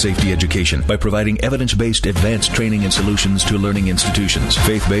advanced safety education by providing evidence-based advanced training and solutions to learning institutions,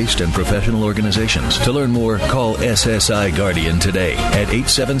 faith-based and professional organizations. To learn more, call SSI Guardian today at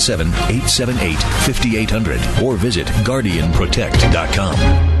 877-878-5800 or visit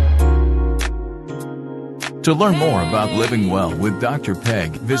GuardianProtect.com. To learn more about living well with Dr.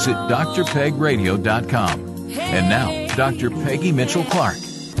 Peg, visit drpegradio.com. And now, Dr. Peggy Mitchell-Clark.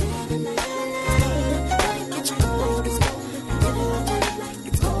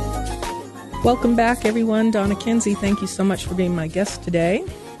 Welcome back, everyone. Donna Kinsey, thank you so much for being my guest today.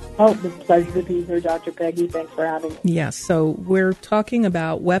 Oh, it's a pleasure to be here, Dr. Peggy. Thanks for having me. Yes, so we're talking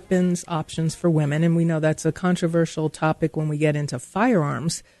about weapons options for women, and we know that's a controversial topic when we get into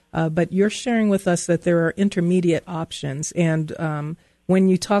firearms. But you're sharing with us that there are intermediate options, and when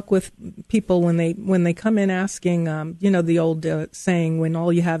you talk with people when they come in asking, the old saying, when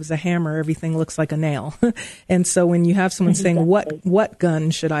all you have is a hammer, everything looks like a nail. And so when you have someone saying, what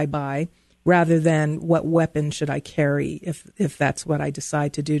gun should I buy, rather than what weapon should I carry if that's what I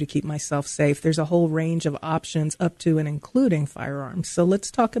decide to do to keep myself safe, there's a whole range of options up to and including firearms. So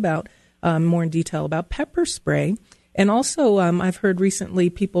let's talk about more in detail about pepper spray. And also, I've heard recently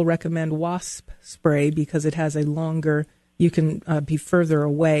people recommend wasp spray because it has a longer, you can be further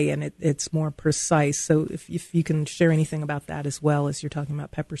away and it's more precise. So if you can share anything about that as well as you're talking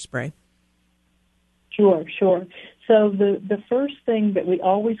about pepper spray. Sure. So the first thing that we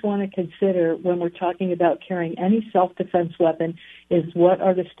always want to consider when we're talking about carrying any self-defense weapon is what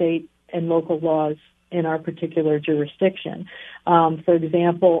are the state and local laws in our particular jurisdiction. For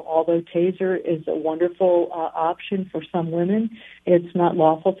example, although taser is a wonderful option for some women, it's not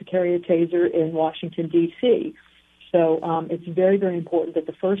lawful to carry a taser in Washington, D.C. So it's very, very important that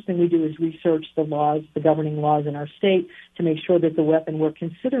the first thing we do is research the laws, the governing laws in our state, to make sure that the weapon we're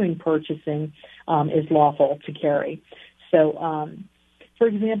considering purchasing is lawful to carry. So, for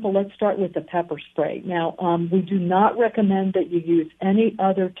example, let's start with the pepper spray. Now, we do not recommend that you use any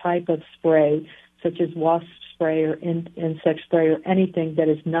other type of spray, such as wasp spray or insect spray or anything that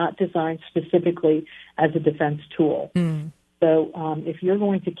is not designed specifically as a defense tool. So if you're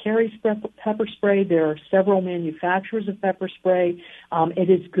going to carry pepper spray, there are several manufacturers of pepper spray. It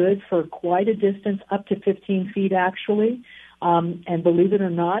is good for quite a distance, up to 15 feet actually. And believe it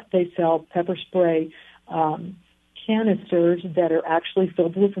or not, they sell pepper spray canisters that are actually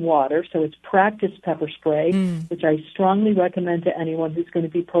filled with water. So it's practice pepper spray, which I strongly recommend to anyone who's going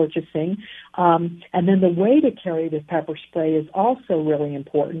to be purchasing. And then the way to carry the pepper spray is also really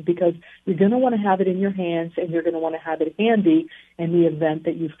important, because you're going to want to have it in your hands and you're going to want to have it handy in the event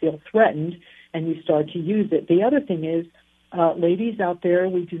that you feel threatened and you start to use it. The other thing is, ladies out there,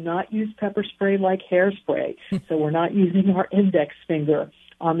 we do not use pepper spray like hairspray. So we're not using our index finger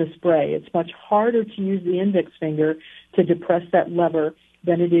on the spray. It's much harder to use the index finger to depress that lever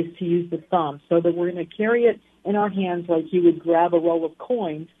than it is to use the thumb. So that we're going to carry it in our hands like you would grab a roll of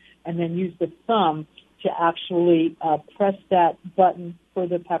coins and then use the thumb to actually press that button for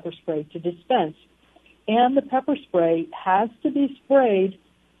the pepper spray to dispense. And the pepper spray has to be sprayed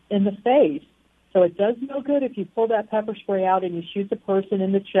in the face. So it does no good if you pull that pepper spray out and you shoot the person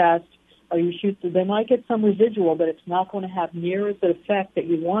in the chest, or you shoot, they might get some residual, but it's not going to have near as the effect that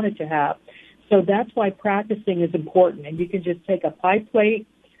you want it to have. So that's why practicing is important. And you can just take a pie plate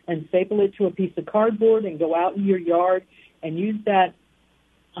and staple it to a piece of cardboard and go out in your yard and use that,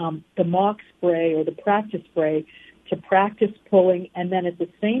 the mock spray or the practice spray to practice pulling. And then at the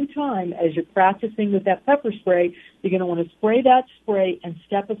same time, as you're practicing with that pepper spray, you're going to want to spray that spray and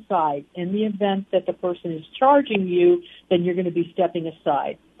step aside. In the event that the person is charging you, then you're going to be stepping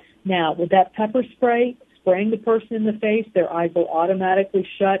aside. Now, with that pepper spray, spraying the person in the face, their eyes will automatically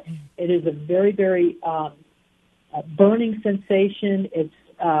shut. It is a very, very burning sensation. It's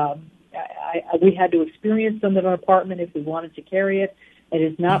we had to experience them in our apartment if we wanted to carry it. It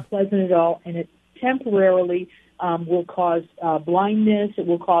is not pleasant at all, and it temporarily will cause blindness. It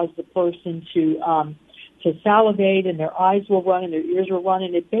will cause the person to salivate, and their eyes will run and their ears will run.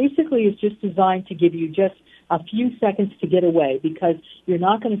 And it basically is just designed to give you just a few seconds to get away, because you're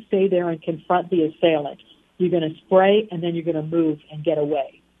not going to stay there and confront the assailant. You're going to spray, and then you're going to move and get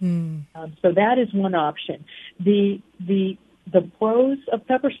away. So that is one option. The pros of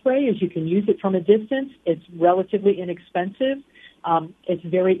pepper spray is you can use it from a distance. It's relatively inexpensive. It's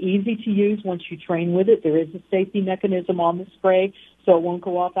very easy to use once you train with it. There is a safety mechanism on the spray, so it won't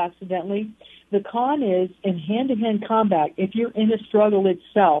go off accidentally. The con is, in hand-to-hand combat, if you're in a struggle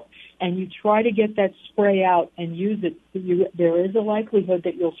itself and you try to get that spray out and use it, there is a likelihood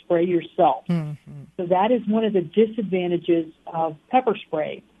that you'll spray yourself. So that is one of the disadvantages of pepper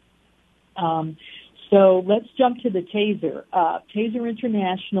spray. So let's jump to the taser. Taser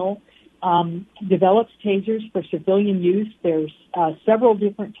International develops tasers for civilian use. There's several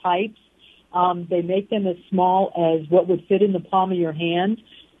different types. They make them as small as what would fit in the palm of your hand.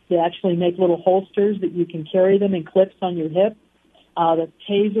 They actually make little holsters that you can carry them in clips on your hip. The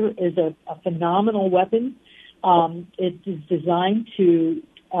taser is a phenomenal weapon. It is designed to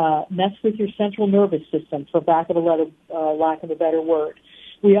mess with your central nervous system, for lack of a better word.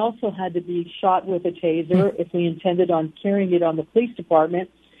 We also had to be shot with a taser if we intended on carrying it on the police department.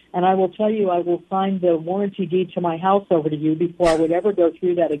 And I will tell you, I will sign the warranty deed to my house over to you before I would ever go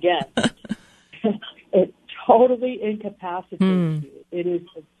through that again. It totally incapacitates you. It is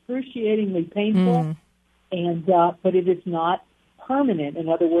excruciatingly painful, and but it is not permanent. In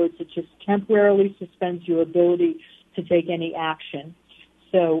other words, it just temporarily suspends your ability to take any action.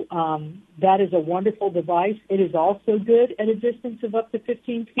 So that is a wonderful device. It is also good at a distance of up to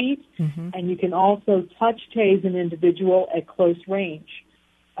 15 feet, and you can also touch tase an individual at close range.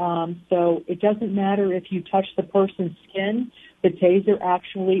 So it doesn't matter if you touch the person's skin. The taser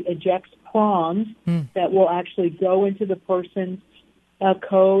actually ejects prongs that will actually go into the person's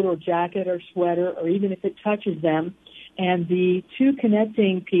coat or jacket or sweater, or even if it touches them. And the two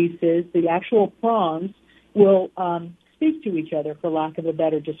connecting pieces, the actual prongs, will speak to each other, for lack of a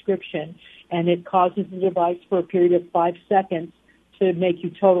better description. And it causes the device for a period of 5 seconds to make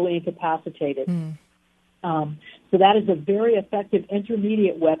you totally incapacitated. So that is a very effective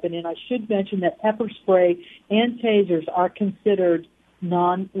intermediate weapon. And I should mention that pepper spray and tasers are considered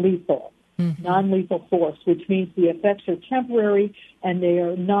non-lethal. Non-lethal force, which means the effects are temporary and they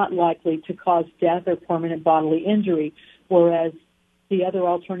are not likely to cause death or permanent bodily injury, whereas the other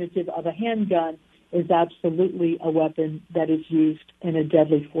alternative of a handgun is absolutely a weapon that is used in a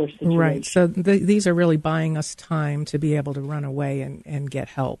deadly force situation. Right. So these are really buying us time to be able to run away and get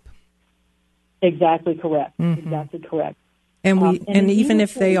help. Exactly correct. Mm-hmm. Exactly correct. And even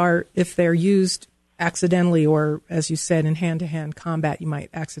if they're used accidentally, or as you said, in hand-to-hand combat, you might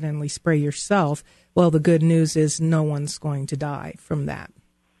accidentally spray yourself. Well, the good news is no one's going to die from that.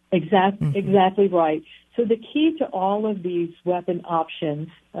 Exactly right. So the key to all of these weapon options,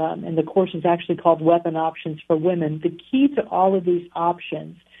 and the course is actually called Weapon Options for Women, the key to all of these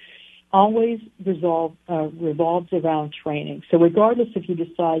options always revolves around training. So regardless if you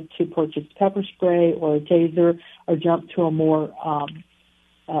decide to purchase pepper spray or a taser or jump to a more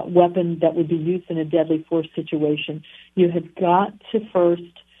weapon that would be used in a deadly force situation, you have got to first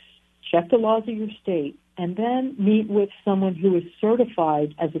check the laws of your state and then meet with someone who is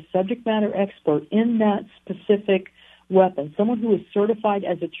certified as a subject matter expert in that specific weapon, someone who is certified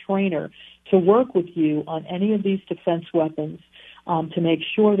as a trainer to work with you on any of these defense weapons, to make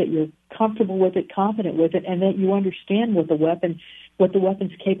sure that you're comfortable with it, confident with it, and that you understand what the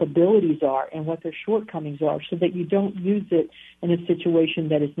weapon's capabilities are and what their shortcomings are, so that you don't use it in a situation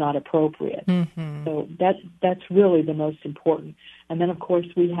that is not appropriate. Mm-hmm. So that's really the most important. And then, of course,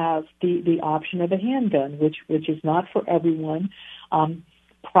 we have the option of a handgun, which is not for everyone.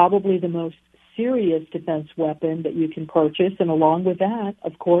 Probably the most serious defense weapon that you can purchase, and along with that,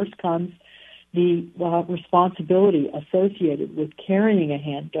 of course, comes the responsibility associated with carrying a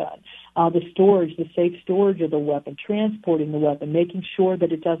handgun, the safe storage of the weapon, transporting the weapon, making sure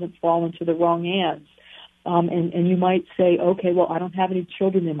that it doesn't fall into the wrong hands. And you might say, okay, well, I don't have any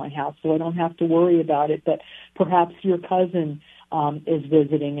children in my house, so I don't have to worry about it. But perhaps your cousin is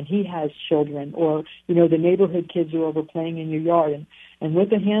visiting and he has children, or, the neighborhood kids are over playing in your yard. And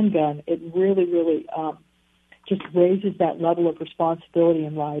with a handgun, it really just raises that level of responsibility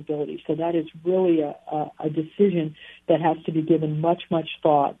and liability. So that is really a decision that has to be given much, much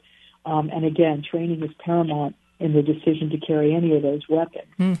thought. And again, training is paramount in the decision to carry any of those weapons.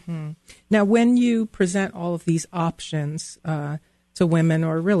 Mm-hmm. Now, when you present all of these options to women,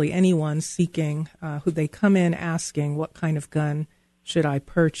 or really anyone seeking, who they come in asking, what kind of gun should I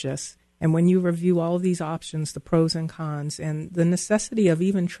purchase? And when you review all of these options, the pros and cons, and the necessity of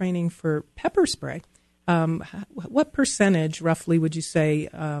even training for pepper spray, what percentage, roughly, would you say,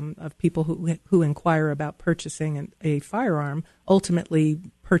 of people who inquire about purchasing a firearm ultimately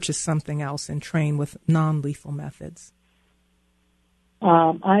purchase something else and train with non-lethal methods?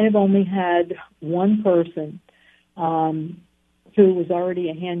 I have only had one person who was already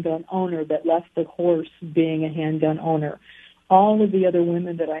a handgun owner that left the course being a handgun owner. All of the other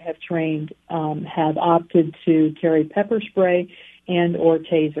women that I have trained have opted to carry pepper spray and or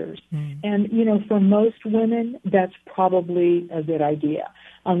tasers. And, for most women, that's probably a good idea,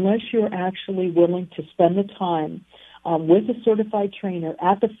 unless you're actually willing to spend the time with a certified trainer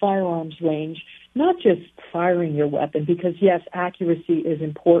at the firearms range, not just firing your weapon, because, yes, accuracy is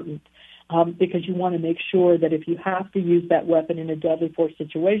important, because you want to make sure that if you have to use that weapon in a deadly force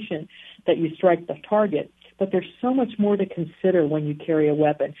situation, that you strike the target. But there's so much more to consider when you carry a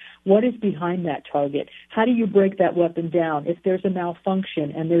weapon. What is behind that target? How do you break that weapon down? If there's a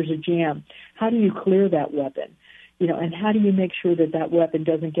malfunction and there's a jam, how do you clear that weapon? And how do you make sure that that weapon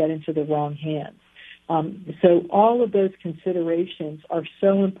doesn't get into the wrong hands? So all of those considerations are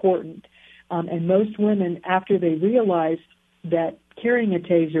so important. And most women, after they realize that carrying a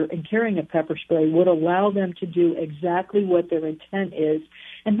taser and carrying a pepper spray would allow them to do exactly what their intent is,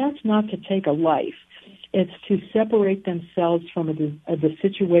 and that's not to take a life. It's to separate themselves from the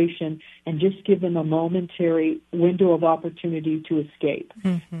situation and just give them a momentary window of opportunity to escape.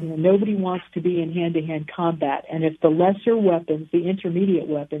 Mm-hmm. Nobody wants to be in hand-to-hand combat. And if the lesser weapons, the intermediate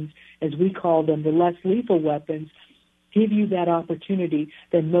weapons, as we call them, the less lethal weapons, give you that opportunity,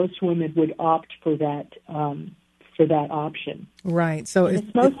 then most women would opt for that option. Right. So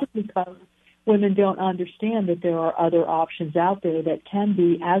it's mostly because women don't understand that there are other options out there that can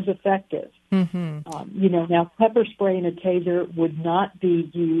be as effective. Mm-hmm. Now pepper spray and a taser would not be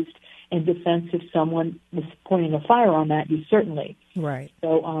used in defense if someone was pointing a firearm at you, certainly. Right.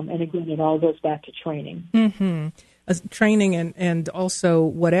 So, and again, it all goes back to training. Mm-hmm. Training and also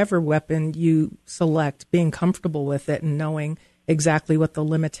whatever weapon you select, being comfortable with it and knowing exactly what the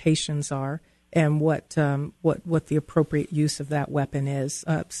limitations are and what the appropriate use of that weapon is.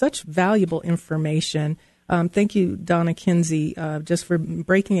 Such valuable information. Thank you, Donna Kinsey, just for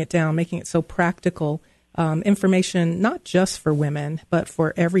breaking it down, making it so practical. Information not just for women, but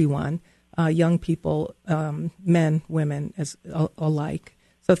for everyone, young people, men, women, alike.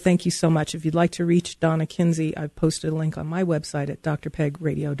 So thank you so much. If you'd like to reach Donna Kinsey, I've posted a link on my website at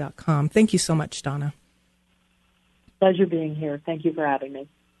drpegradio.com. Thank you so much, Donna. Pleasure being here. Thank you for having me.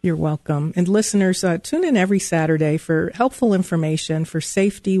 You're welcome. And listeners, tune in every Saturday for helpful information for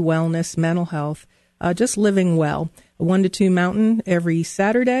safety, wellness, mental health, just living well. 1 to 2 Mountain every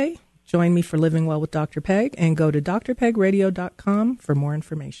Saturday. Join me for Living Well with Dr. Peg and go to drpegradio.com for more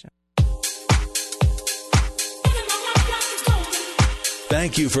information.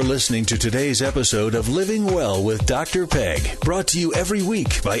 Thank you for listening to today's episode of Living Well with Dr. Peg, brought to you every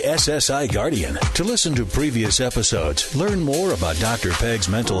week by SSI Guardian. To listen to previous episodes, learn more about Dr. Peg's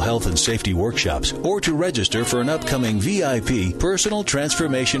mental health and safety workshops, or to register for an upcoming VIP personal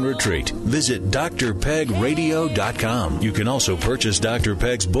transformation retreat, visit drpegradio.com. You can also purchase Dr.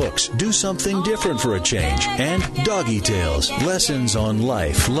 Peg's books, Do Something Different for a Change, and Doggy Tales, Lessons on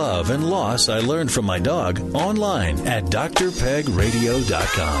Life, Love, and Loss I Learned from My Dog, online at drpegradio.com.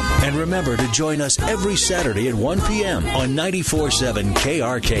 And remember to join us every Saturday at 1 p.m. on 94.7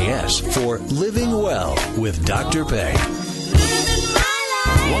 KRKS for Living Well with Dr. Peg.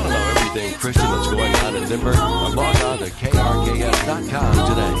 Want to know everything Christian that's going on in Denver? Log on to KRKS.com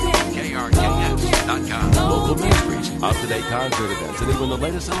today. KRKS.com. Local ministries, up-to-date concert events, and even the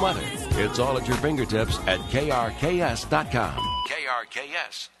latest in weather. It's all at your fingertips at KRKS.com.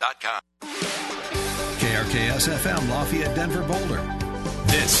 KRKS.com. KRKS FM Lafayette, Denver, Boulder.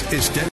 This is